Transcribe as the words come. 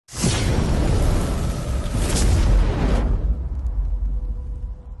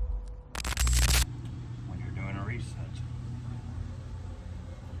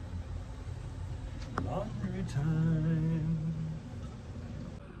time.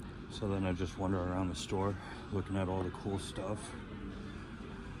 So then I just wander around the store looking at all the cool stuff.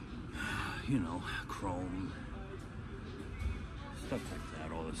 You know, chrome, stuff like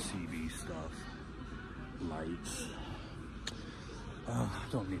that, all the CV stuff, lights.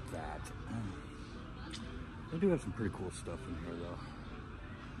 Don't need that. They do have some pretty cool stuff in here though.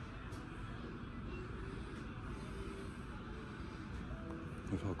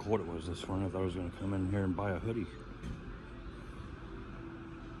 Look how cold it was this morning. I thought I was going to come in here and buy a hoodie.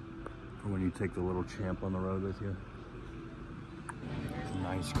 For when you take the little champ on the road with you.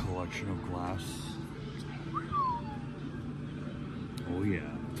 Nice collection of glass. Oh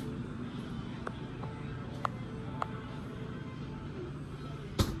yeah.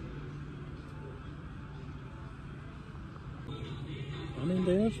 I mean,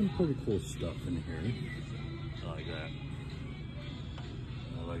 they have some pretty cool stuff in here. I like that.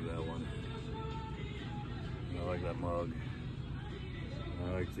 I like that one. I like that mug.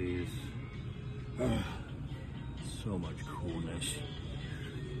 I like these. So much coolness.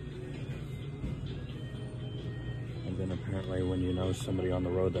 And then apparently when you know somebody on the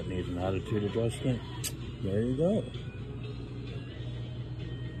road that needs an attitude adjustment, there you go.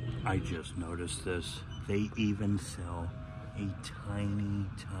 I just noticed this. They even sell a tiny,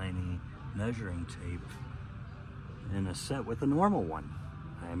 tiny measuring tape in a set with a normal one.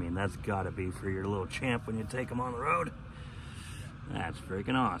 I mean, that's gotta be for your little champ when you take him on the road. That's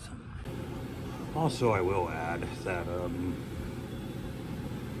freaking awesome. Also, I will add that,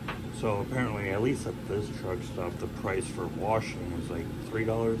 so apparently, at least at this truck stop, the price for washing is like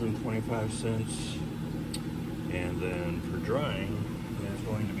 $3.25. And then for drying, it's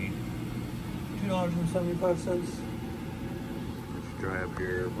going to be $2.75. If you dry up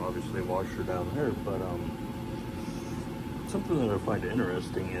here, obviously wash her down there, but something that I find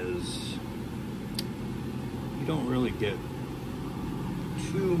interesting is you don't really get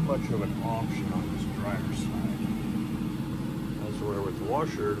too much of an option on this dryer side. As where with the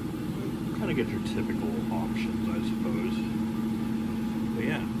washer, you kind of get your typical options, I suppose. But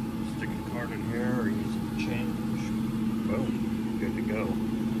yeah, stick a card in here or use the change. Boom, good to go.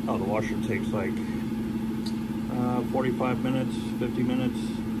 Oh, the washer takes like 45 minutes, 50 minutes.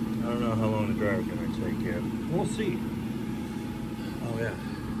 I don't know how long the dryer's gonna take yet. We'll see. Oh yeah,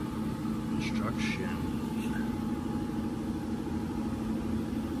 instructions.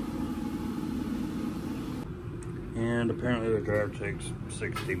 And apparently the dryer takes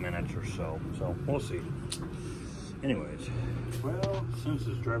 60 minutes or so we'll see. Anyways, well, since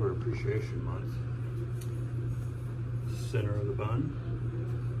it's Driver Appreciation Month, center of the bun,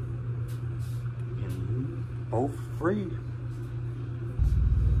 and both free.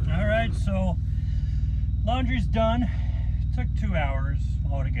 All right, so laundry's done. It took 2 hours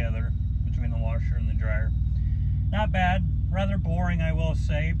altogether between the washer and the dryer. Not bad, rather boring, I will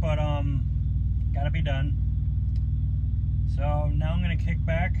say, but gotta be done. So now I'm gonna kick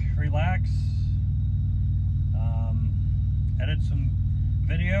back, relax, edit some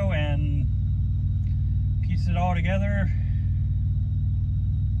video and piece it all together,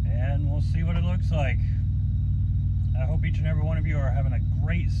 and we'll see what it looks like. I hope each and every one of you are having a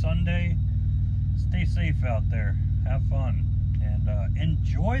great Sunday. Stay safe out there, have fun, and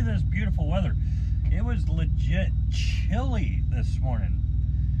enjoy this beautiful weather. It was legit chilly this morning.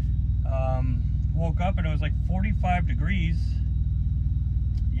 Woke up and it was like 45 degrees.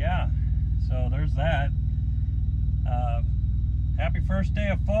 Yeah, so there's that. Happy first day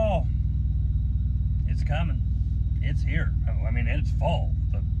of fall. It's coming. It's here. I mean, it's fall.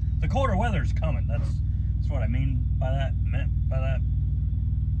 The colder weather's coming. That's what I mean by that. Meant by that.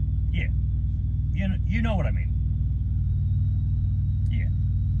 Yeah. You know what I mean. Yeah.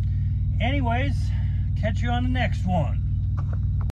 Anyways, catch you on the next one.